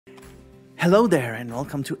Hello there and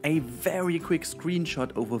welcome to a very quick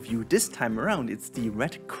screenshot overview. This time around it's the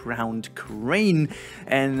red-crowned crane,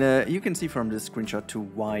 and you can see from this screenshot to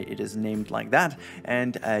why it is named like that,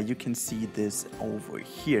 and you can see this over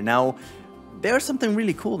here. Now there's something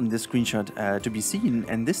really cool in this screenshot to be seen,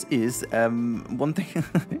 and this is one thing.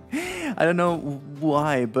 I don't know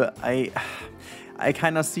why, but I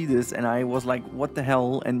kind of see this and I was like, what the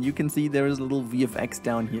hell? And you can see there is a little VFX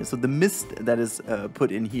down here. So the mist that is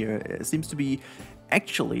put in here seems to be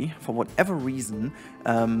actually, for whatever reason,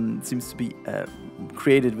 seems to be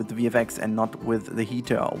created with the VFX and not with the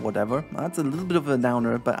heater or whatever. That's a little bit of a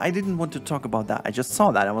downer, but I didn't want to talk about that. I just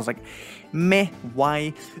saw that. I was like, meh,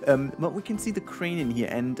 why? But we can see the crane in here,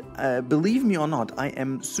 and believe me or not, I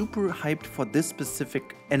am super hyped for this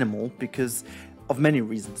specific animal because of many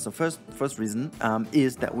reasons. So first reason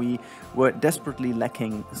is that we were desperately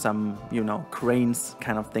lacking some, cranes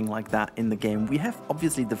kind of thing like that in the game. We have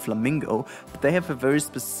obviously the flamingo, but they have a very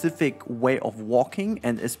specific way of walking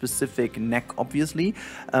and a specific neck, obviously.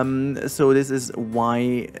 So this is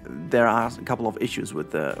why there are a couple of issues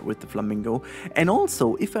with the flamingo. And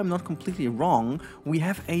also, if I'm not completely wrong, we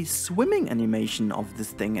have a swimming animation of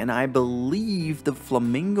this thing, and I believe the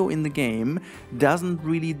flamingo in the game doesn't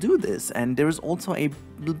really do this. And there is also a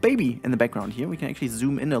little baby in the background here. We can actually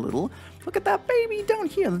zoom in a little. Look at that baby down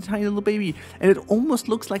here, the tiny little baby, and it almost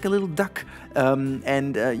looks like a little duck.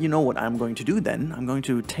 You know what I'm going to do then? I'm going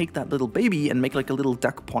to take that little baby and make like a little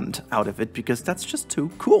duck pond out of it, because that's just too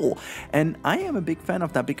cool. And I am a big fan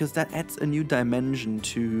of that because that adds a new dimension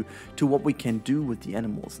to what we can do with the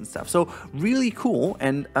animals and stuff. So really cool,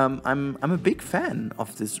 and I'm a big fan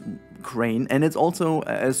of this crane, and it's also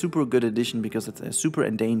a super good addition because it's a super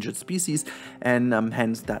endangered species, and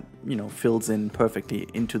hence that fills in perfectly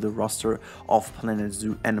into the roster of Planet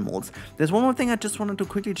Zoo animals. There's one more thing I just wanted to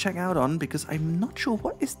quickly check out on, because I'm not sure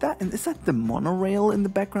what is that, and is that the monorail in the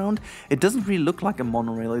background? It doesn't really look like a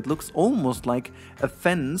monorail. It looks almost like a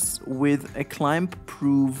fence with a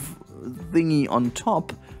climb-proof thingy on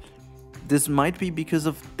top. This might be because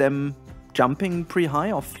of them jumping pretty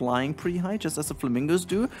high or flying pretty high, just as the flamingos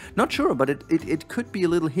do. Not sure, but it could be a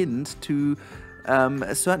little hint to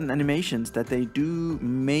certain animations that they do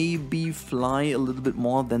maybe fly a little bit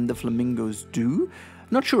more than the flamingos do.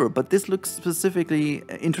 Not sure, but this looks specifically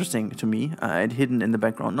interesting to me, and hidden in the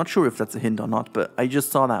background. Not sure if that's a hint or not, but I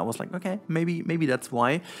just saw that. I was like, okay, maybe that's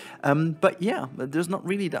why. But yeah, there's not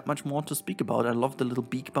really that much more to speak about. I love the little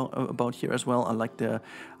beak about here as well. I like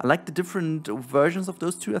the different versions of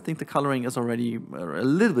those two. I think the coloring is already a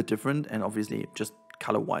little bit different, and obviously just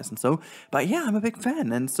color-wise and so. But yeah, I'm a big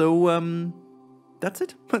fan, and so that's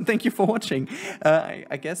it. Thank you for watching.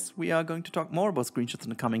 I guess we are going to talk more about screenshots in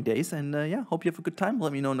the coming days, and yeah, hope you have a good time.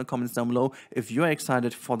 Let me know in the comments down below if you're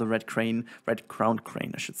excited for the red-crowned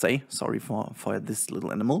crane, I should say. Sorry for this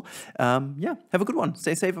little animal. Yeah, have a good one.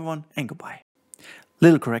 Stay safe, everyone, and goodbye.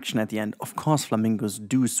 Little correction at the end. Of course, flamingos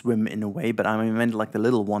do swim in a way, but I meant like the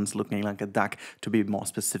little ones looking like a duck, to be more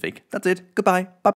specific. That's it. Goodbye. Bye.